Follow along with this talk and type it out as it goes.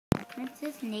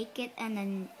Princess Naked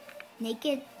and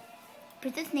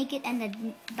the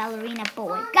ballerina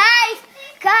boy. Guys,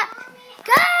 come!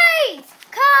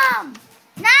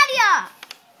 Nadia!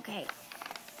 Okay.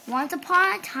 Once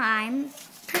upon a time,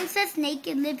 Princess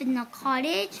Naked lived in a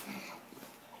cottage,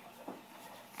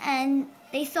 and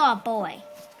they saw a boy.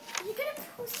 Are you gonna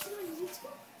post it on YouTube?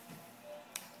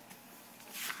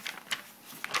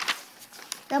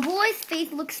 The boy's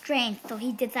face looked strange, so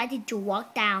he decided to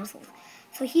walk down.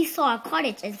 So he saw a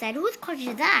cottage and said, "Whose cottage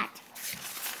is that?"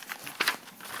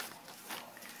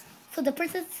 So the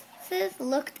princesses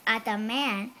looked at the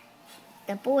man.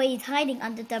 The boy is hiding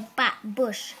under the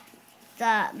bush.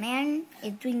 The man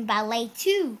is doing ballet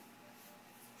too.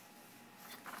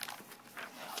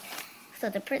 So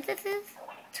the princesses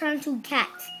turned to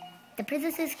cats. The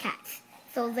princesses' cats.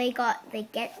 So they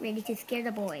get ready to scare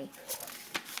the boy.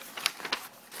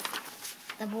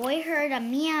 The boy heard a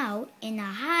meow in a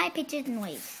high-pitched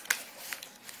noise.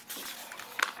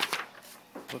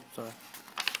 What's that?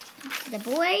 The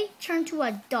boy turned to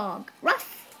a dog. Ruff!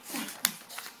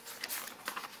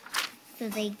 So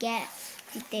they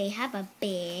have a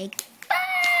big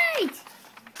fight!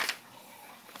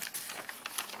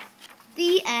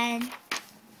 The end.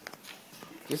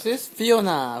 This is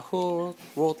Fiona who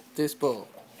wrote this book.